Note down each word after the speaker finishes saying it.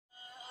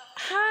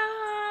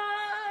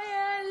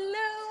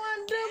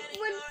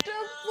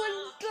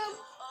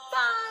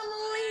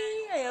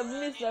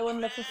my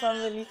wonderful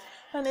family.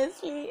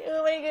 Honestly,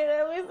 oh my god,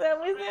 I miss.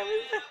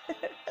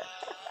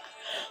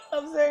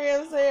 I'm sorry.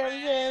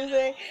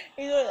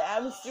 You know,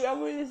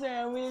 I'm really sorry.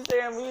 I'm really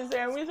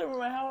sorry for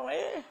my how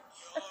oh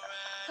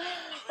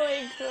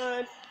my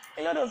god,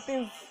 a lot of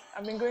things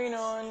have been going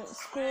on.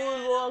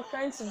 School, work,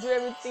 trying to do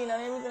everything.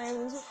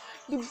 So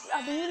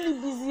I've been really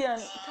busy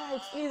and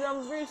tired. Please,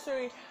 I'm very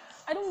sorry.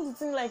 I don't want to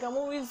think like I'm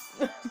always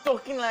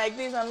talking like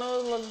this and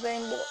all of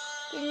them, but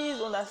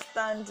please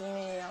understand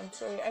me. I'm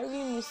sorry. I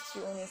really missed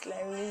you, honestly.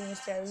 I really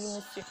missed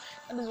you.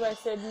 And that's why I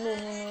said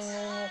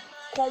no.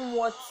 Come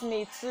what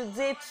may.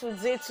 Today.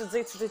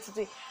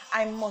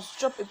 I must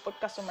drop a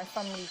podcast on my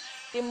family.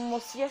 They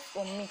must hear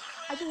from me.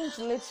 I just want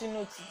to let you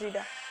know today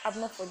that I've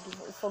not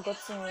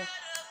forgotten you.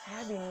 I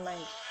have you in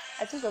mind.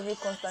 I think of you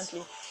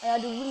constantly.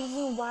 And the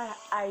reason why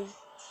I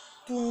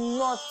do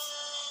not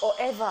or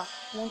ever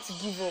want to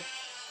give up.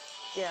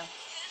 Yeah.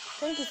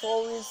 Thank you for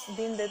always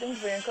being there. Thank you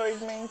for your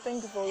encouragement.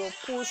 Thank you for your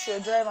push, your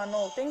drive, and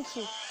all. Thank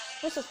you.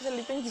 Most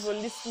especially, thank you for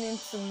listening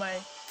to my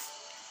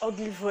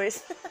ugly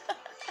voice.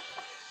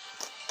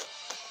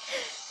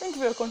 Thank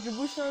you for your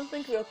contributions.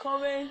 Thank you for your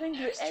comments. Thank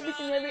you for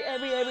everything.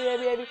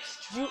 Every.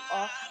 You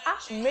are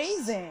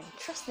amazing.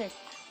 Trust me.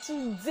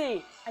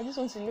 Today, I just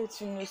want to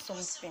let you know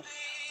something.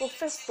 But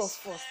first of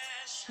all,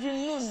 you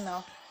know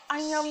now, I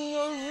am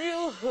your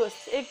real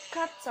host,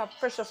 Ekata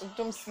Precious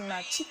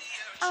Domsinachi.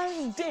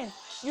 And then,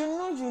 you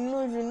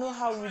know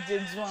how we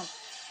did one.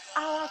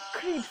 Our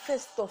creed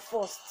first of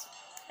all.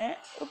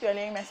 Hope you're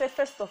letting me. I said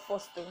first of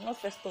all, though, not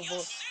first of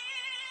all.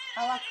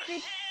 Our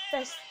creed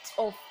first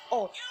of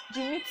all.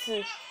 You need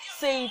to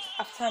say it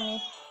after me.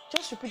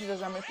 Just repeat it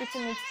as I'm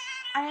repeating it.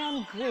 I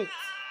am great.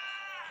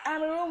 I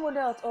am a role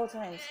model at all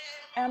times.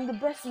 I am the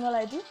best in all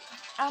I do.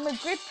 I am a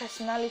great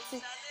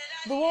personality.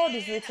 The world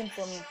is waiting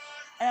for me.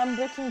 I am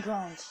breaking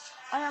ground.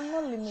 I am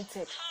not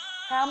limited.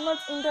 I am not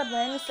hindered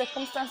by any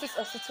circumstances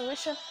or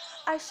situation.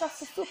 I shall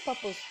fulfill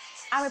purpose.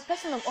 I am a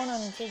person of honor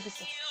and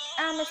integrity.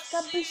 I am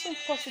establishing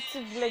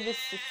positive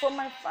legacy for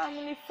my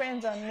family,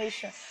 friends, and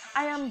nation.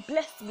 I am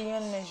blessed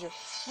beyond measure.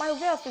 My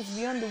wealth is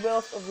beyond the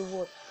wealth of the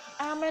world.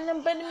 I am an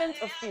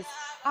embodiment of peace.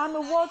 I am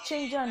a world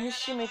changer and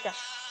history maker.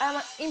 I am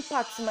an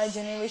impact to my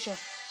generation.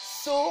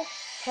 So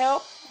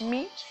help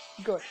me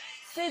God.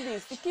 Say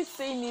this. You keep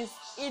saying this.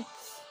 It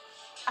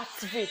It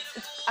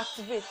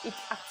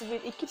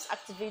keeps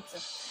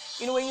activating.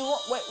 You know, when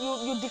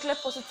you declare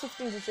positive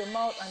things with your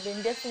mouth, and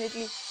then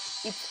definitely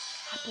it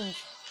happens.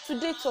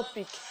 Today's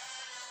topic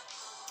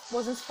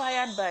was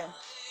inspired by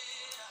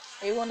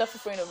a wonderful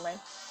friend of mine.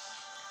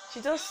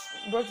 She just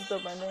brought it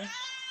up, and then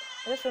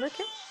I just said,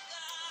 okay,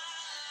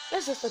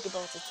 let's just talk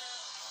about it.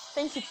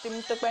 Thank you,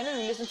 Temitope. I know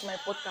you listen to my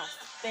podcast.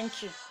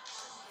 Thank you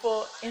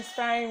for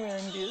inspiring me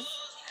on this.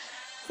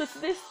 So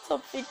today's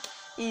topic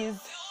is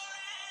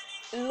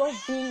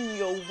loving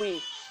your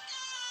way.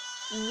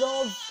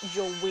 Love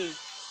your way.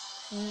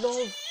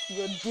 Love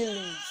your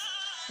dealings.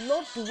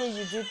 Love the way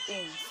you do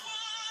things.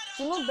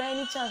 Do not by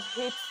any chance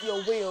hate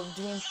your way of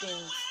doing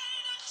things.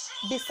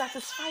 Be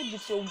satisfied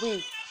with your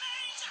way.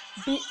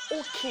 Be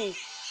okay.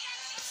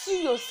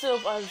 See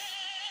yourself as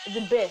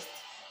the best.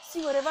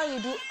 See whatever you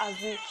do as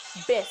the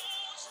best.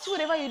 See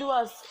whatever you do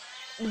as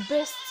the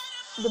best,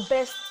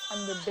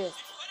 and the best.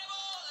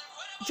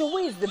 Your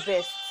way is the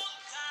best.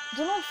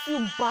 Do not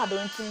feel bad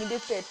or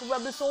intimidated.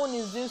 Probably someone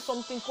is doing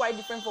something quite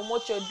different from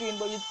what you're doing,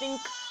 but you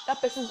think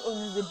that person's own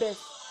is the best.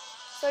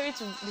 Sorry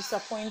to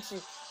disappoint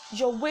you.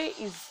 Your way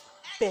is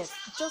best.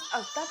 Just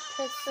as that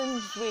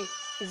person's way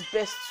is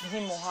best to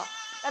him or her.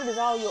 That is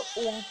how your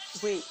own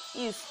way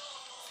is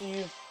to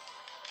you.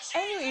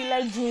 Anyway, you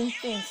like doing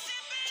things,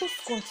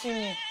 just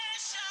continue.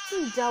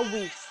 Do it that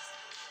way.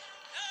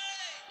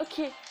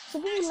 Okay, so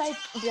people like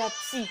their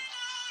tea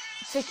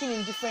taken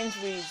in different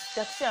ways.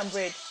 Their tea and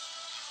bread.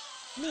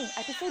 Me,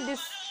 I prefer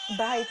this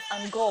bite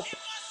and gulp.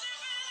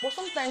 But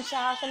sometimes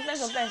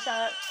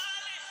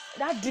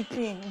that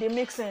dipping, they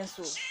make sense.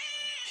 So,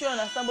 you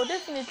understand? But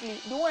definitely,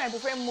 the one I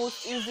prefer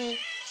most is the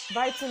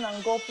biting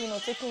and gulping or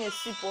taking a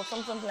sip or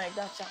something like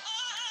that.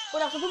 But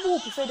there are some people who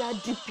prefer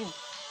that dipping.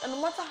 And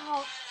no matter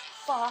how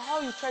far, how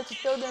you try to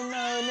tell them,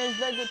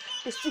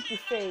 they still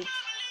prefer it.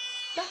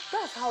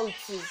 That's how it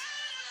is.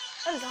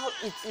 That is how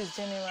it is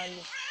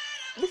generally.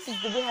 This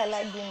is the way I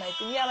like doing my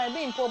thing. Yeah, I might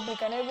be in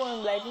public and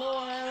everyone's like,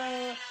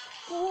 no.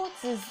 What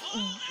is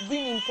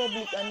being in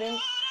public and then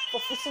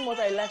forfeiting what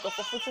I like or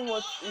forfeiting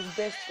what is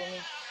best for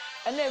me?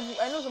 I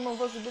know some of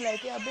us will be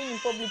like, yeah, being in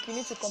public, you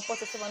need to comport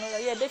yourself and all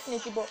that. Yeah,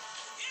 definitely, but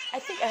I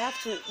think I have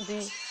to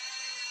be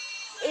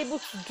able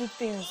to do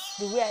things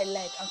the way I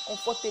like and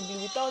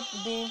comfortably without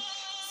being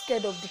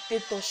scared of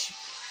dictatorship.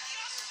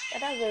 Yeah,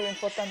 that's very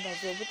important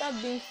as well. Without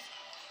being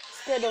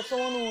scared of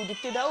someone who will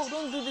dictate that, oh,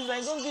 don't do this,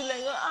 like, don't do it,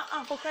 like,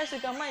 for Christ's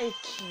sake, am I a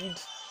kid?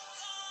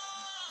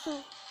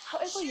 So,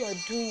 however you are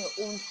doing your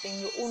own thing,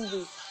 your own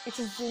way, it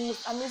is the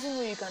most amazing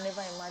way you can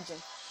ever imagine.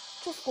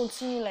 Just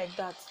continue like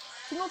that.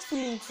 Do not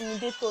feel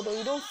intimidated or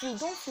don't feel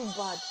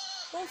bad.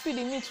 Don't feel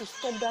the need to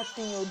stop that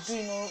thing you're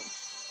doing or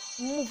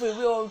move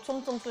away or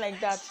something like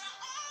that.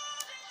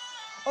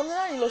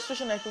 Another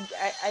illustration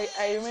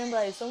I remember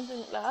is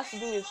something that has to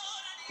do with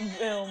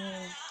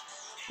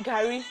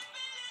Gary.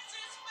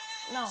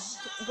 Now,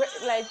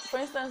 like for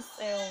instance,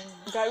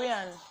 Gary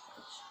and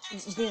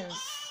beans.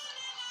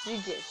 You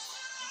get.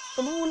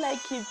 Some people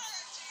like it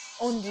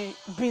on the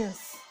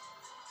beans.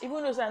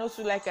 Even though I don't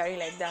too like Gary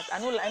like that. I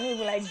don't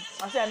even like.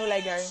 I don't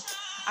like Gary.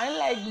 I don't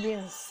like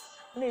beans.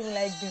 I don't even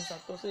like beans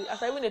at all. So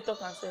as I when they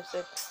talk and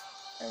say,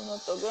 I'm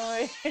not talking. Don't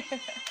worry.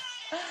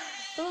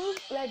 Some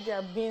people like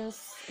their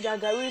beans, their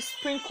Gary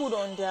sprinkled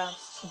on their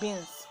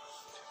beans.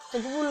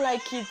 Some people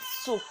like it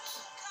soaked.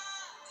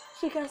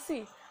 So you can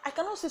see, I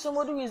cannot see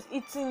somebody who is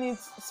eating it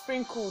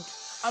sprinkled.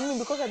 I mean,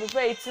 because I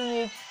prefer eating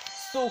it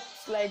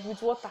soaked, like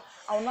with water.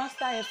 I will not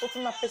start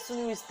insulting that person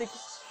who is taking.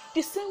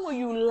 The same way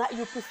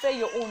you prefer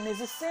your own is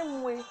the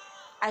same way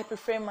I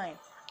prefer mine.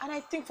 And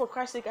I think for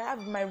Christ's sake, I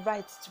have my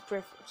rights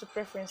to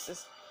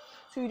preferences.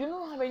 So you do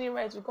not have any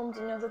right to come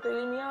to me and start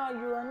telling me, you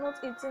are not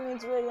eating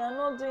it well, you are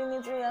not doing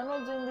it well, you are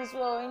not doing this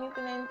well, or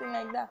anything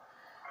like that.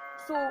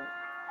 So,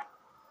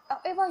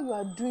 however you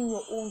are doing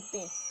your own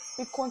thing,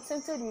 be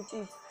contented with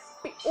it,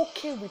 be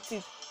okay with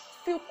it,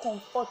 feel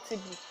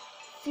comfortable,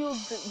 feel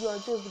that you are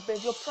just the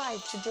best. Your pride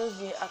should just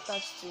be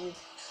attached to it.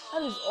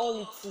 That is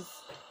all it is.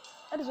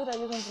 That is what I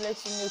just want to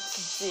let you know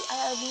today. I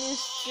have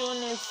missed you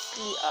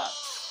honestly.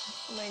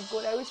 Oh my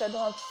God, I wish I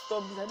don't have to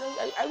stop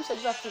this. I wish I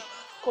just have to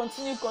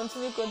continue.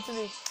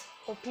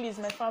 But please,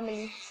 my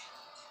family,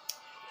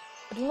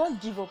 do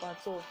not give up at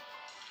all.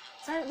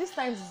 This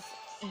time is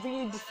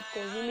really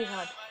difficult, really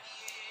hard,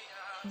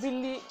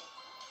 really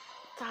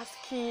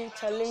tasky,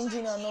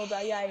 challenging and all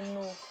that. Yeah, I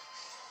know.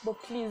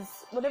 But please,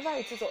 whatever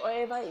it is or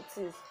wherever it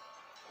is,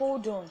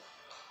 hold on.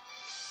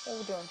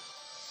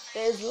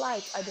 There is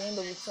light at the end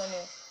of the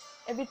tunnel.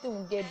 Everything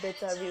will get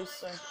better real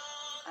soon.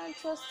 And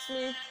trust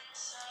me,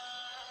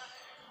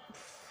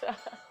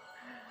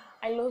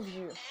 I love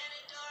you.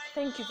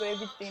 Thank you for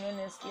everything,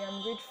 honestly.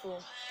 I'm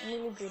grateful. I'm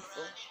really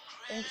grateful.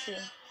 Thank you.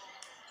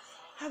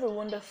 Have a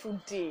wonderful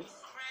day.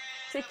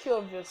 Take care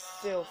of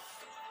yourself.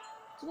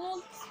 Do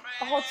not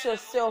hurt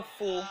yourself.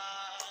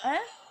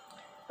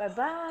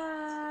 Bye-bye.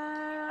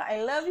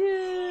 I love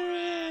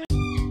you.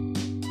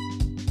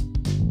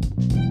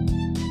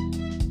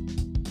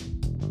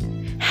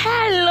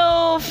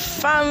 Hello,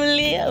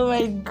 family. Oh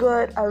my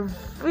God.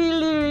 I've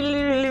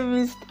really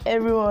missed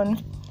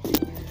everyone.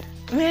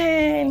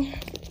 Man,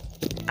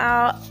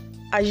 how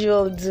are you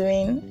all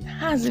doing?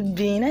 How's it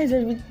been? How's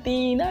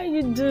everything? How are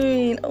you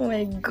doing? Oh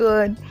my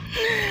God.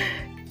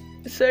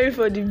 Sorry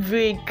for the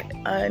break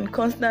and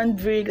constant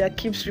break that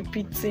keeps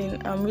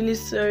repeating. I'm really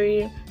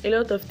sorry. A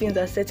lot of things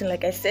are setting,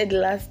 like I said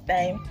last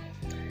time.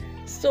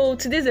 So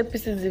today's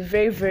episode is a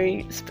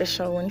very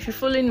special one. If you're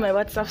following my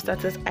WhatsApp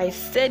status, I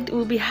said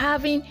we'll be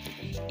having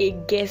a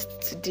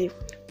guest today.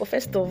 But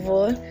first of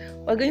all,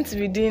 we're going to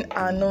be doing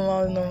our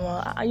normal.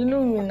 You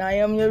know me now, I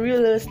am your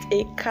real host,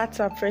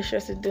 Ekata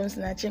Precious Idom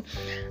Snatching.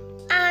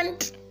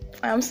 And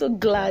I'm so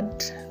glad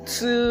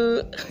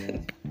to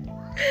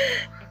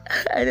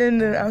I don't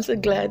know, I'm so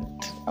glad.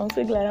 I'm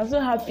so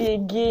happy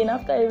again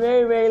after a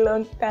very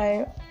long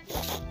time.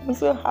 I'm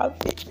so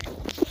happy.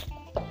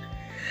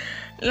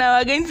 Now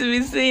we're going to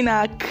be saying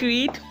our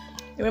creed.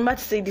 Remember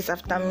to say this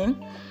after me.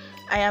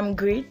 I am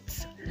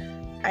great.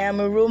 I am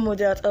a role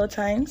model at all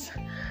times.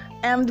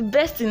 I am the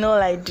best in all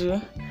I do.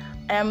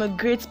 I am a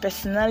great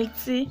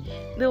personality.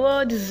 The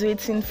world is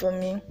waiting for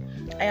me.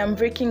 I am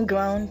breaking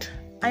ground.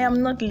 I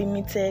am not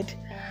limited.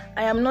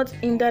 I am not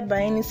hindered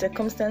by any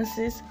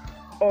circumstances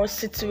or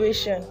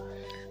situation.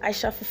 I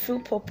shall fulfill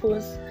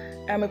purpose.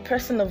 I am a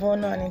person of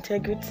honor and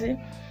integrity.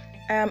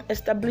 I am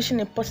establishing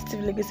a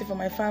positive legacy for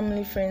my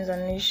family, friends,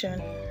 and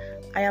nation.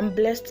 I am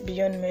blessed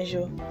beyond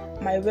measure.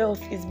 My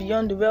wealth is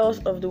beyond the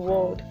wealth of the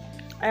world.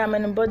 I am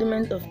an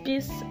embodiment of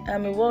peace. I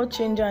am a world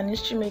changer and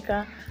history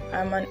maker.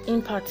 I am an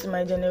impact to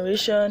my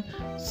generation.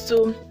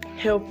 So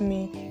help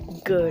me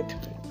God.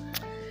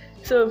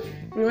 So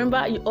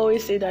remember, you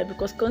always say that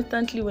because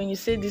constantly when you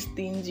say these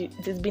things,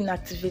 it is being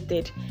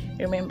activated.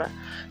 Remember.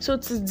 So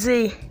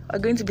today we're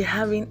going to be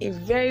having a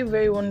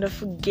very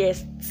wonderful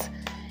guest.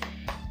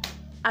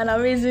 An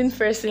amazing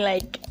person,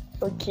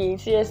 okay,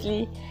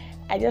 seriously,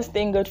 I just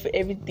thank God for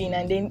everything.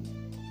 And then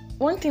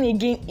one thing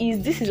again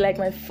is this is like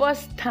my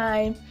first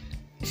time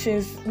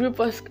since Real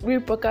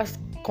Podcast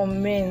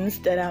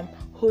commenced that I'm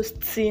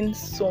hosting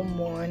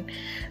someone.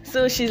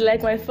 So she's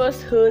like my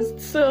first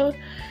host,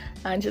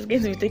 and she's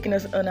going to be taking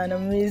us on an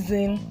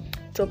amazing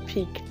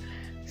topic.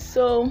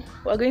 So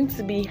we're going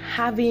to be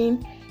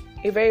having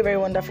a very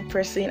wonderful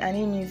person. Her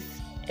name is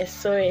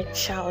Esore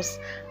Charles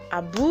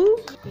Abu.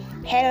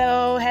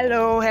 Hello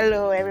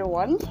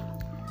everyone.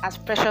 As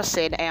Precious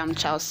said, I am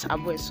Charles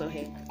Abu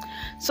Esore.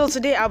 So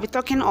today I'll be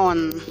talking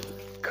on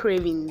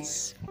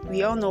cravings.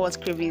 We all know what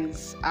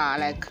cravings are,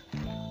 like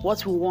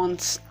what we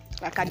want,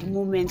 like at the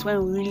moment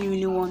when we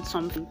really want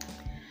something.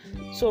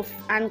 So,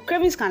 and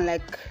cravings can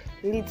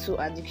lead to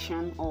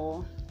addiction,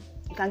 or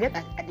you can get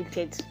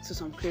addicted to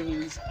some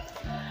cravings.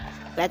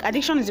 Like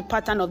addiction is a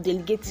pattern of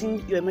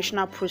delegating your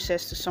emotional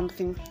process to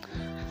something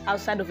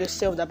outside of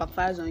yourself that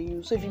backfires on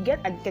you. So if you get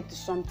addicted to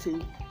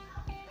something,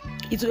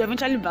 it will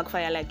eventually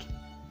backfire. Like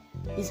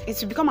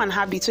it's become an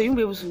habit, so you'll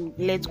be able to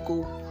let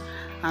go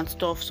and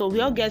stuff. So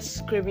we all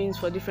get cravings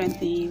for different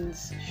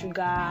things: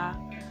 sugar,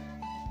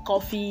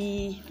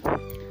 coffee,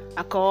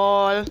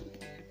 alcohol,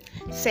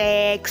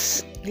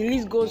 sex. The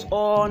list goes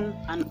on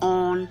and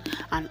on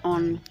and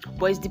on,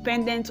 but it's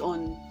dependent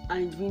on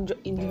an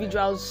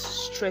individual's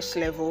stress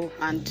level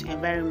and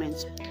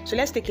environment. So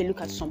let's take a look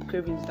at some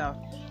cravings that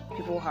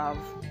people have.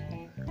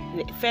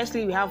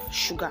 Firstly, we have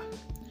sugar.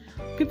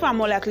 People are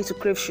more likely to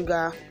crave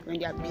sugar when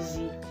they are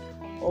busy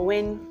or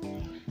when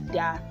they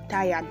are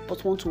tired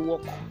but want to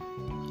walk.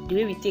 The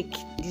way we take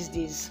these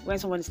days, when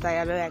someone is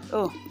tired, they're like,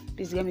 oh,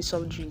 please get me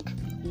soft drink.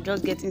 You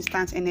just get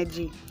instant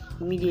energy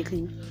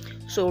immediately.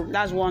 So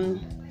that's one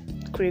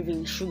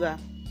craving, sugar.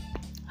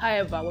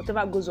 However,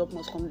 whatever goes up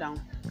must come down,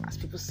 as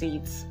people say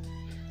it.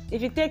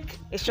 If you take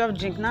a soft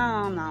drink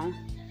now,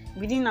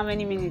 within how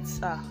many minutes,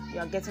 you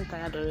are getting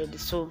tired already.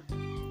 So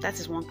that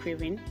is one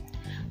craving.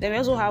 Then we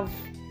also have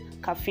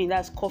caffeine,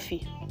 that's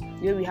coffee.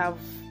 The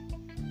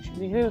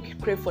way we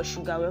crave for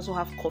sugar, we also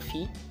have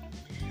coffee.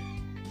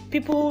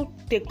 People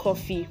take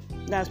coffee,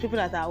 that's people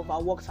that are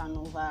overworked and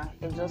over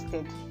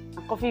exhausted.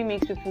 And coffee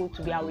makes people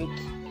to be awake.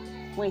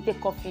 When you take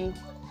coffee,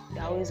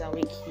 they're always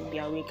awake, you'll be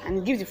awake. And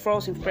it gives the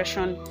false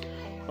impression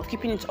of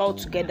keeping it all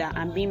together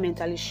and being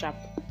mentally sharp.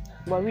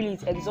 But really,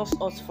 it exhausts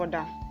us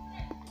further,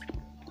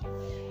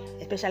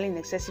 especially in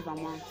excessive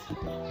amounts.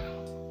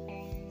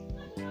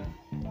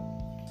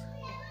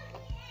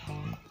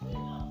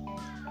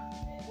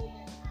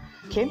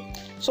 Okay,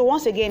 so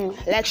once again,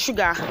 like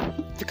sugar,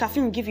 the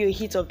caffeine will give you a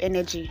hit of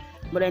energy,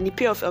 but then the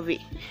payoff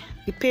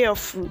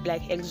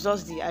like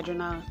exhausts the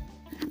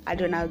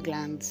adrenal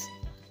glands.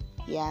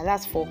 Yeah,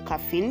 that's for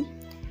caffeine.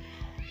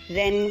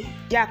 Then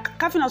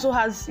caffeine also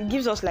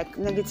gives us like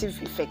negative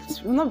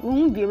effects. We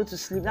won't be able to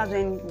sleep. That's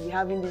when we're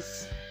having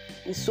this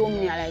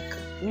insomnia, like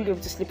we won't be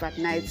able to sleep at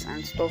night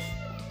and stuff.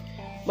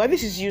 But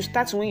this is you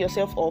start to wean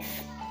yourself off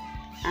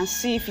and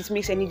see if it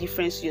makes any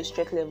difference to your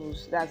stress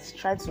levels. That's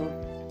try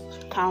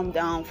to calm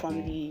down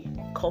from the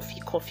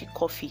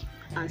coffee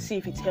and see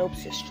if it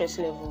helps your stress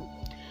level.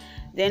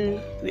 Then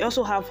we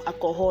also have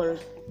alcohol.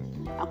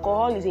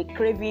 Alcohol is a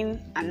craving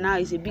and now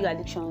is a big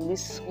addiction in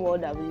this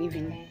world that we live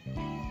in.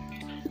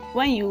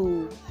 When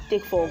you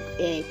take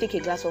a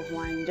glass of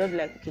wine, just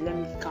like, okay, let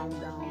me calm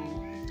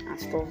down and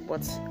stuff.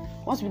 But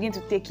once you begin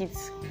to take it,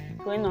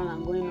 going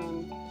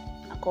on,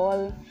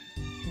 alcohol,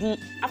 the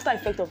after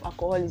effect of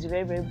alcohol is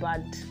very, very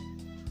bad.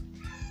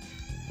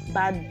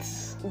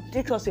 It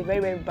takes us a very,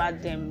 very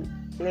bad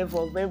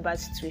level, very bad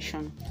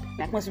situation.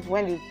 Like most people,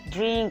 when they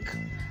drink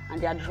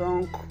and they are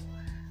drunk,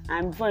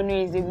 and before you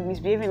know it, they'll be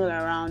misbehaving all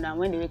around. And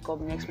when they wake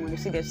up next morning,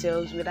 they see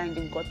themselves whether in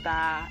the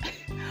gutter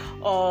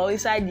or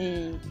inside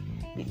the,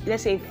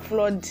 let's say,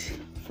 flood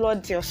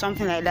or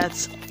something like that.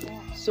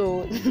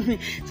 So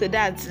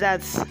that's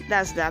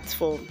that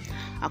for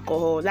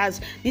alcohol.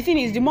 That's the thing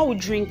is, the more we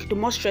drink, the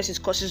more stress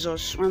it causes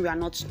us when we are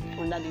not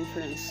under the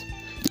influence.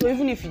 So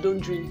even if you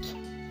don't drink,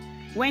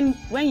 when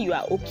you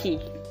are okay,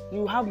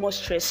 you have more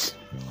stress.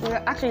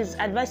 Well, actually, it's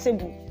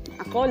advisable.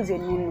 Alcohol is a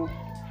no.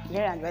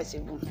 Very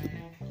advisable.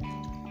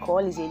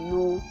 Alcohol is a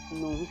no.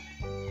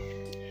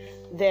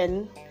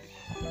 Then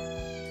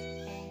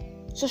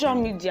social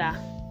media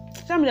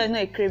is not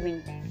a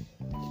craving,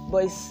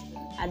 but it's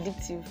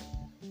addictive.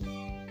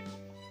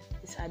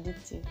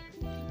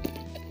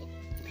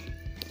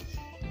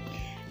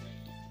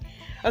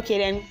 Okay,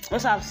 then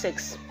also have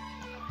sex.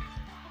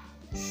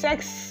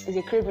 Sex is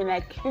a craving.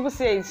 Like people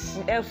say, it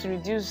helps to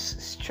reduce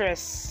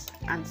stress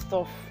and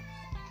stuff.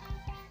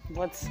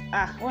 But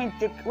when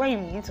you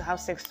begin to have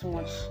sex too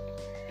much,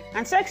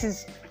 and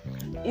sex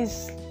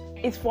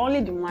it's for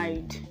only the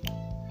married.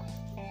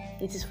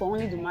 It is for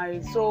only the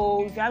married.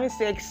 So if you're having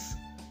sex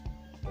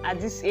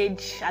at this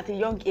age, at a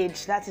young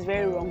age, that is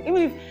very wrong.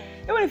 Even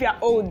if you're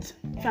old,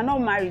 if you're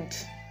not married,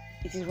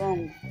 it is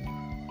wrong.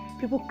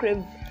 People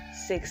crave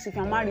sex. If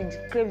you're married,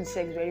 crave the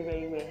sex very,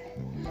 very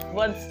well.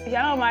 But if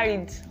you're not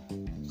married,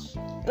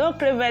 don't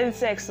crave any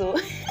sex. So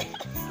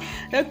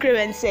don't crave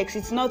any sex.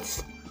 It's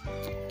not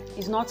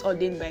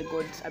ordained by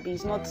God. I mean,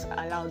 it's not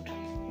allowed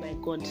by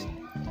God.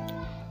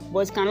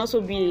 But it can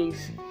also be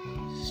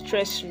a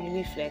stress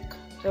relief, like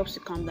helps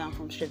you calm down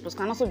from stress. But it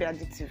can also be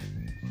addictive,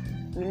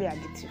 really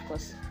addictive,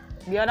 because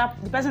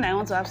the person I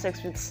want to have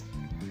sex with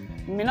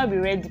may not be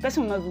ready. The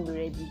person will not even be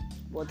ready,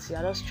 but you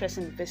are just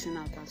stressing the person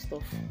out and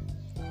stuff.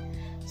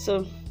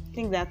 So I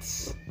think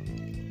that's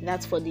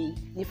for the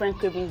different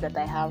cravings that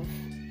I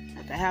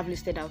have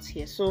listed out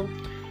here. So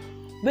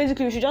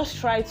basically, we should just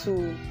try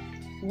to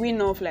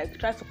wean off, like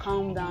try to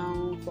calm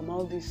down from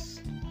all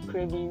these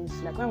cravings.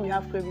 Like when we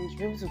have cravings,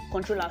 we're able to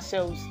control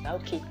ourselves.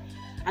 Like, okay,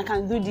 I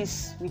can do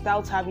this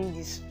without having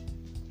this.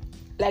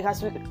 Like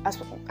as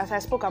I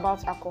spoke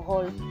about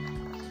alcohol,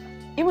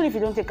 even if you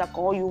don't take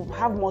alcohol, you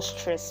have more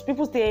stress.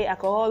 People say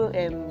alcohol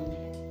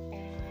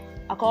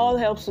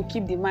helps to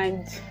keep the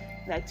mind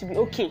like to be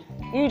okay.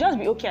 You just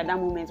be okay at that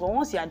moment. But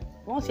once the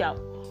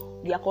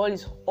alcohol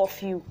is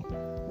off you,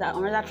 that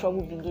another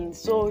trouble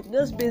begins. So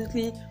just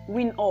basically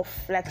wean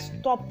off, like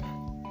stop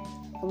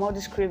from all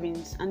these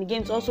cravings, and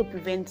again, to also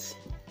prevent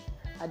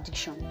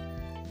addiction.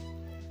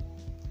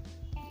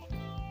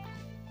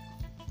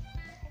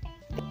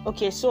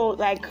 Okay, so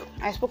like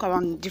I spoke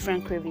around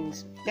different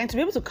cravings. Then to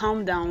be able to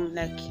calm down,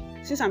 like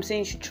since I'm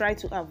saying you should try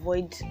to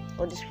avoid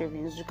all these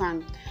cravings, you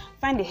can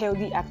find a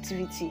healthy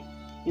activity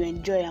you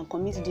enjoy and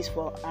commit to this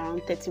for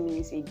around 30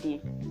 minutes a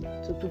day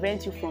to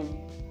prevent you from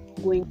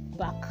going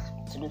back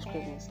to those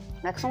cravings.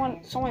 Like someone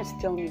is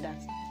telling me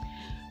that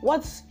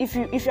if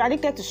you're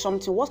addicted to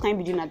something, what can you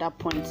be doing at that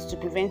point to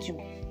prevent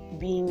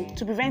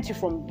you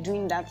from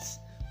doing that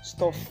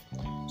stuff?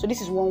 So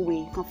this is one way.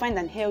 You can find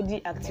an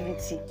healthy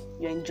activity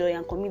you enjoy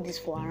and commit this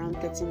for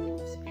around 30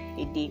 minutes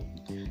a day.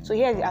 So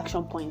here are the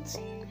action points.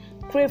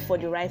 Crave for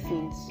the right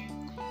things.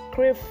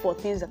 Crave for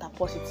things that are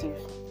positive,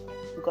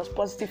 because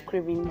positive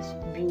cravings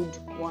build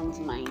one's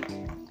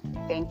mind.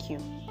 Thank you.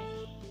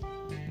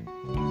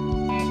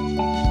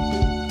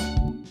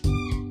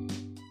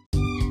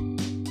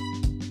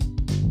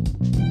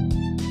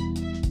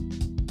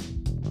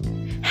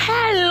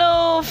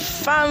 Hello,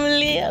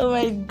 family. Oh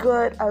my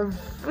God,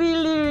 I've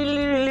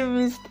really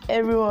missed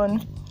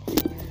everyone.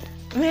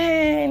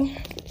 Man,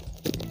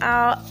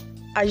 how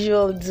are you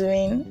all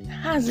doing?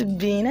 How's it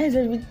been? How's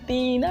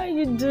everything? How are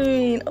you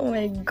doing? Oh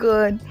my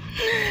God.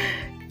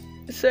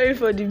 Sorry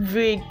for the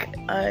break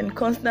and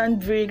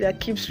constant break that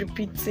keeps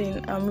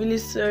repeating. I'm really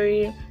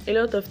sorry. A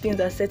lot of things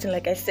are setting,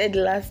 like I said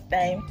last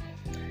time.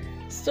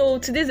 So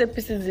today's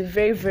episode is a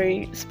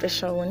very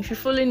special one. If you're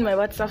following my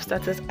WhatsApp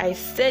status, I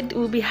said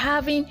we'll be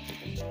having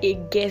a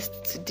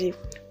guest today.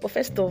 But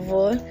first of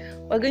all,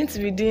 we're going to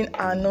be doing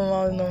our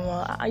normal.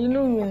 You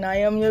know me now, I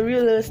am your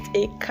real host,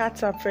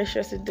 Ekata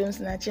Precious Idom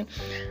Snatching.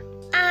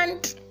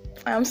 And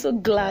I'm so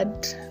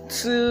glad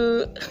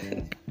to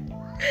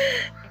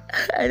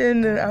I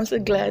don't know, I'm so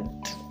glad.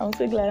 I'm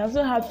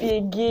so happy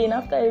again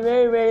after a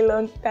very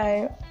long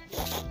time.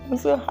 I'm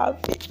so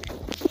happy.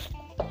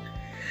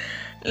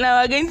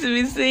 Now we're going to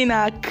be saying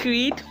our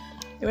creed.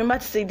 Remember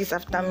to say this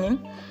after me.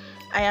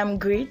 I am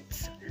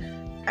great.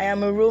 I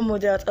am a role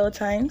model at all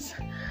times.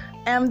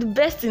 I am the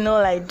best in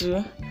all I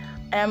do.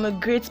 I am a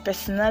great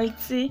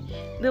personality.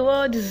 The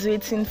world is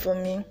waiting for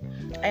me.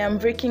 I am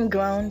breaking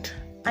ground.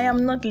 I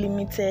am not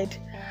limited.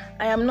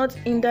 I am not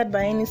hindered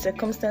by any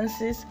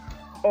circumstances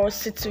or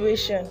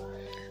situation.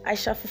 I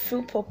shall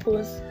fulfill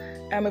purpose.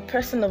 I am a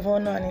person of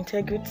honor and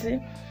integrity.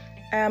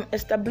 I am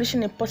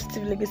establishing a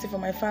positive legacy for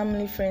my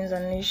family, friends,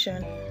 and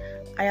nation.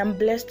 I am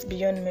blessed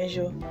beyond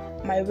measure.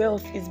 My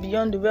wealth is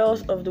beyond the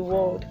wealth of the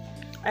world.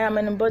 I am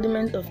an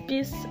embodiment of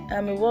peace. I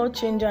am a world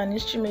changer and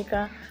history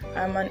maker.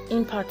 I am an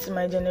impact to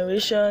my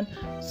generation.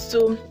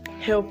 So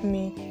help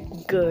me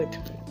God.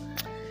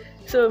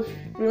 So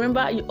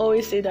remember, you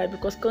always say that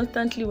because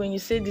constantly when you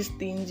say these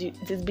things,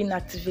 it is being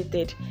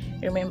activated.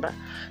 Remember.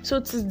 So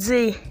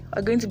today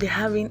we're going to be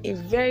having a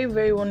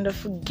very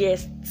wonderful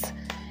guest.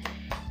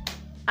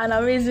 An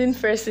amazing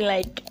person.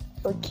 Like,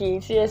 okay,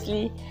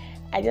 seriously,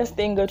 I just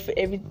thank God for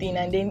everything.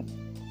 And then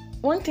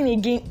one thing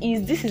again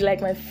is this is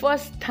like my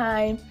first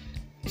time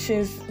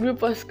since Real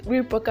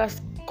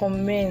Podcast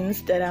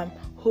commenced that I'm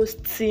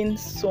hosting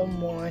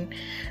someone.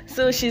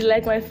 So she's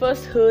like my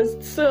first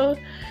host.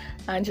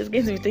 And she's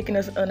going to be taking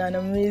us on an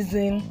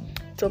amazing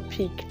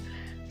topic.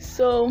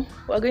 So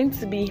we're going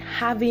to be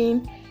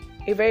having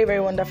a very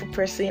wonderful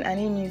person. Her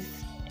name is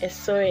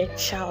Esore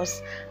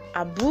Charles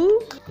Abu.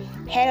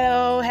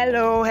 Hello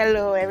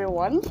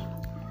everyone.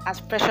 As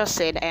Precious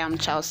said, I am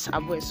Charles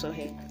Abu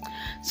Esore.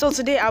 So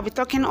today I'll be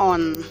talking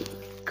on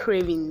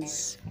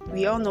cravings.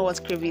 We all know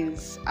what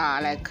cravings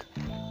are, like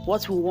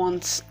what we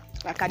want,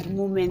 like at the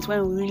moment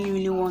when we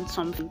really want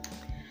something.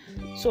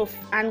 So,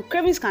 and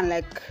cravings can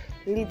like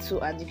lead to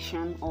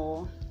addiction,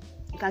 or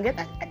you can get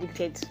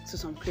addicted to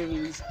some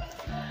cravings.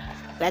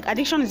 Like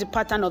addiction is a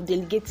pattern of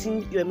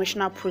delegating your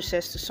emotional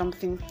process to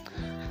something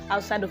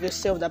outside of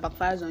yourself that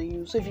backfires on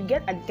you. So if you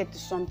get addicted to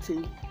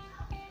something,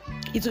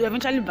 it will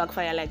eventually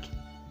backfire. Like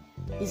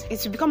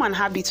it's become an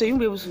habit, so you'll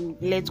be able to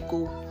let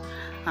go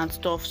and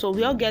stuff. So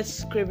we all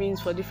get cravings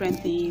for different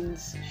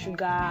things: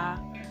 sugar,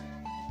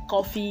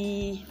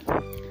 coffee,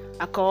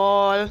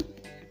 alcohol,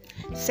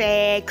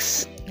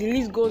 sex. The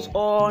list goes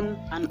on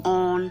and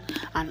on.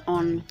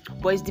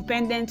 But it's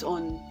dependent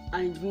on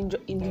an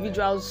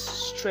individual's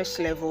stress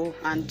level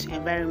and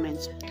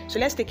environment. So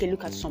let's take a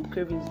look at some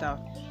cravings that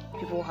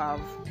people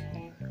have.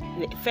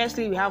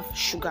 Firstly, we have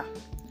sugar.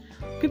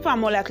 People are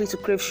more likely to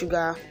crave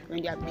sugar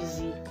when they are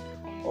busy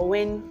or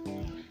when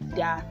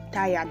they are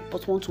tired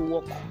but want to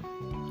walk.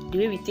 The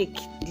way we take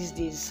these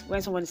days,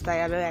 when someone is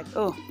tired, they're like,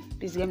 oh,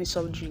 please get me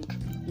soft drink.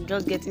 You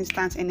just get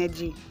instant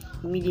energy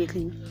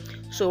immediately.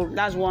 So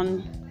that's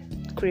one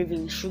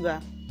craving,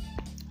 sugar.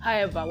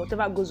 However,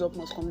 whatever goes up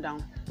must come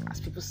down,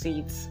 as people say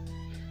it.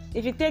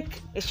 If you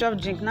take a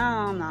soft drink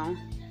now,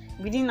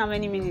 within how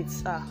many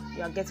minutes,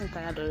 you are getting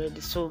tired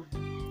already. So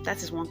that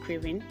is one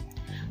craving.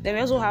 Then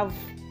we also have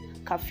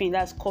caffeine,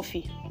 that's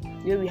coffee.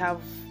 The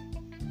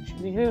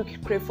way we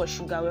crave for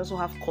sugar, we also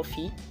have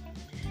coffee.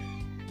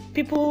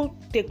 People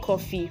take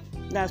coffee.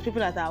 There's people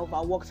that are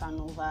overworked and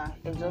over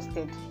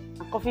exhausted,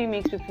 and coffee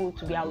makes people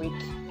to be awake.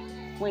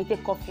 When you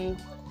take coffee,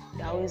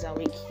 they're always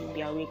awake. You'll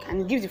be awake,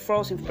 and it gives the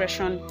false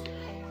impression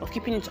of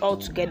keeping it all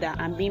together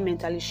and being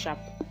mentally sharp.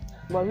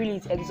 But really,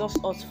 it exhausts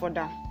us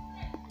further,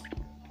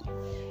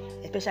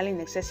 especially in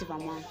excessive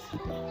amounts.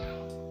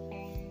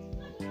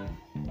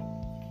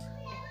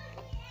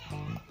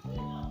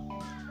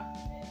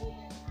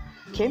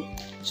 Okay,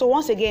 so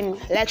once again,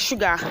 like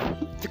sugar,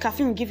 the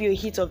caffeine will give you a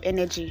hit of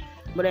energy,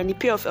 but then the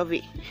payoff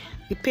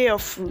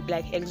will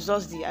like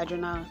exhaust the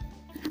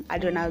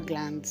adrenal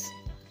glands.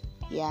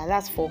 Yeah,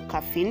 that's for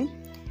caffeine.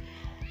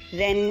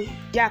 Then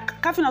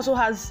caffeine also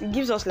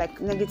gives us like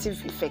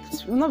negative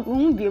effects. We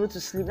won't be able to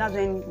sleep. That's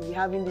when we're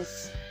having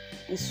this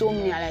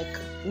insomnia, like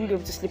we won't be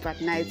able to sleep at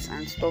night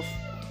and stuff.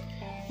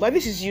 But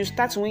this is you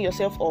start to wean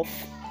yourself off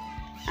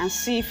and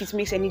see if it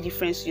makes any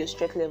difference to your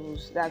stress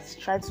levels. That's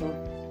try to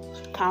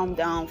calm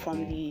down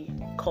from the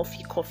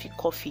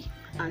coffee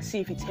and see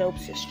if it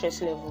helps your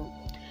stress level.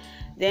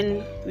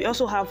 Then we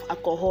also have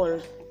alcohol.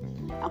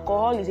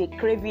 Alcohol is a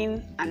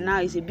craving and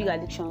now is a big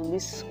addiction in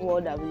this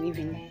world that we live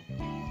in.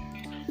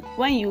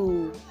 When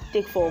you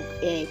take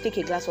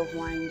a glass of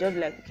wine, just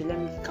like, okay, let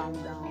me calm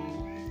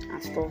down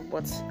and stuff.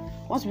 But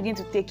once you begin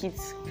to take it,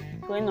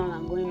 going on,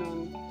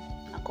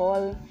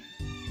 alcohol,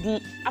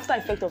 the after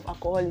effect of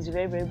alcohol is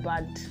very, very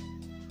bad.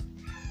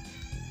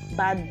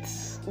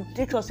 It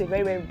takes us to a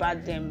very, very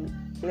bad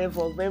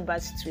level, very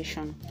bad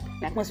situation.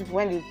 Like most people,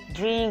 when they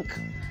drink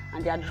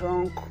and they are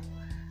drunk,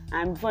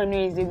 and before you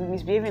know it, they'll be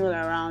misbehaving all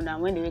around,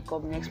 and when they wake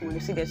up the next morning,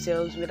 they see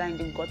themselves whether in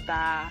the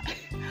gutter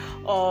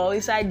or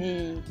inside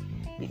the,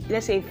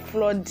 let's say,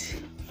 flood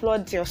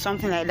or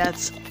something like that.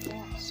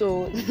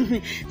 So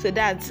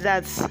that's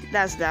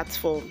that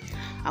for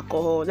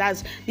alcohol.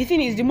 That's the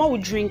thing is, the more we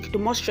drink, the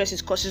more stress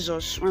it causes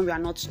us when we are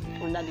not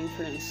under the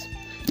influence.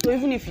 So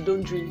even if you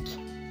don't drink,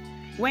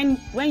 when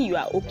you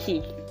are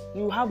okay,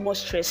 you have more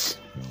stress.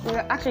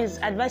 Actually, it's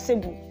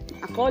advisable.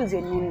 Alcohol is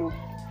a no-no.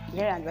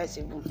 Very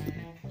advisable.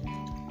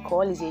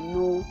 Alcohol is a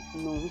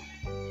no-no.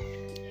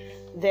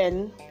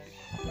 Then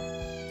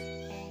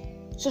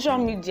social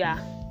media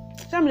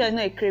is not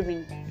a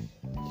craving,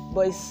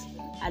 but it's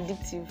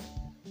addictive.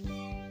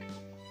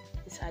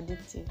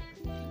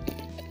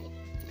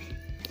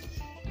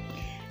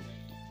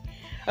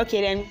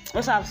 Okay, then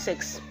also have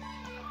sex.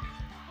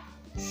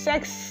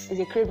 Sex is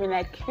a craving.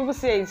 Like people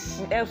say, it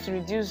helps to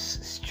reduce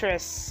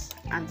stress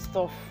and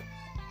stuff.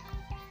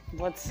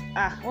 But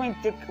when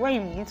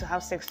you begin to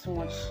have sex too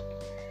much,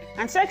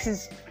 and sex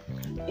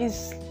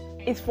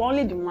it's for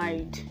only the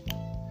married.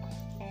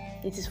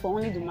 It is for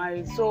only the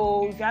married.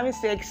 So if you're having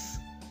sex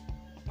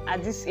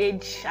at this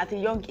age, at a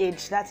young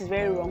age, that is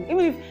very wrong.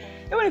 Even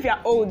if you're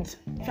old,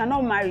 if you're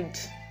not married,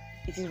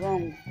 it is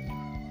wrong.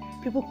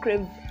 People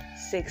crave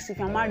sex. If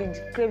you're married,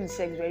 crave the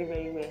sex very,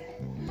 very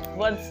well.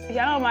 But if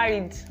you're not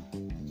married,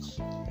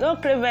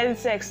 don't crave any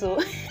sex.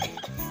 So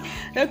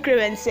don't crave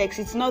any sex.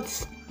 It's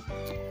not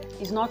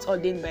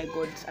ordained by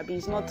God. I mean,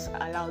 it's not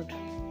allowed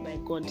by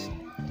God.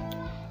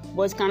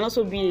 But it can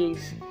also be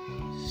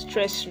a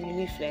stress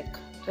relief, like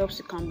helps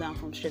you calm down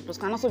from stress. But it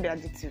can also be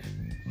addictive,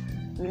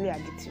 really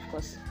addictive,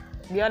 because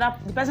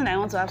the person I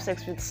want to have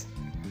sex with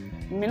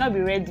may not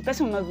be ready. The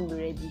person will not even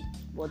be ready,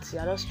 but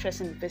you're just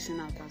stressing the person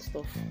out and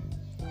stuff.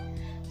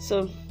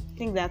 So I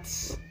think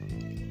that's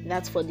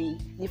for the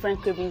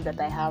different cravings that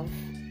I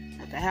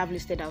have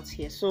listed out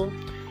here. So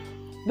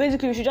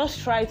basically, we should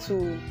just try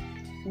to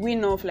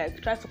wean off,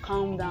 like try to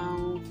calm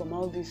down from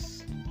all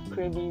these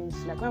cravings.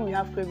 Like when we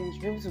have cravings,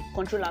 we're able to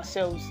control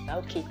ourselves. That,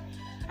 okay,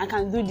 I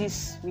can do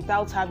this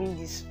without having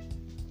this.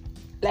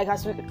 Like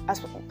as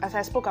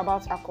I spoke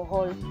about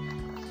alcohol,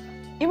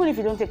 even if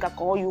you don't take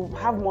alcohol, you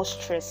have more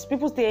stress.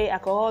 People say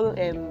alcohol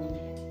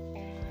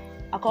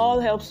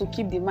helps to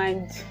keep the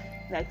mind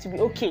like to be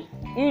okay.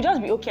 You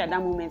just be okay at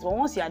that moment. But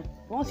once the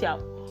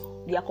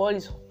alcohol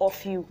is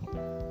off you,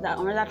 that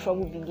another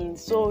trouble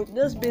begins. So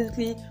just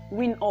basically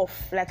wean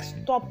off, like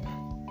stop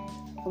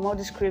from all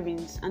these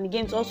cravings, and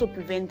again to also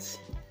prevent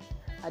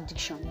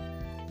addiction.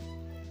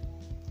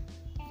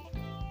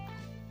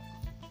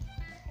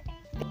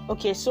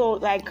 Okay, so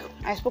like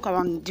I spoke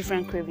about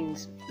different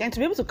cravings. Then to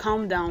be able to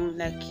calm down,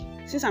 like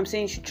since I'm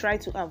saying you should try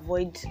to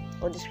avoid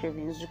all these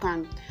cravings, you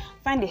can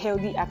find a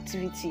healthy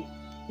activity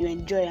you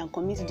enjoy and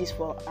commit to this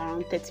for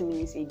around 30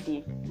 minutes a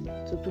day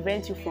to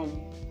prevent you from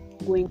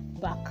going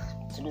back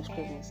to those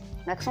cravings.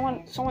 Like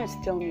someone is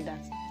telling me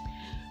that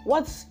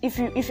if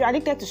you're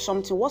addicted to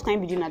something, what can you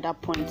be doing at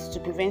that point to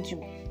prevent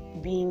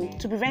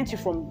you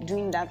from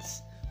doing that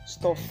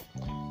stuff?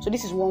 So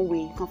this is one way.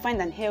 You can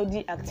find an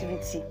healthy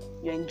activity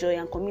you enjoy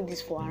and commit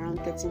this for around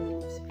 30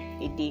 minutes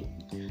a day.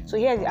 So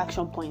here's the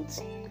action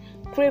points.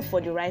 Crave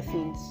for the right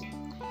things.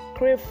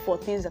 Crave for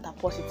things that are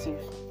positive,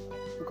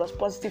 because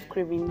positive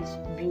cravings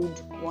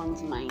build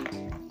one's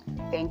mind.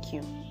 Thank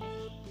you.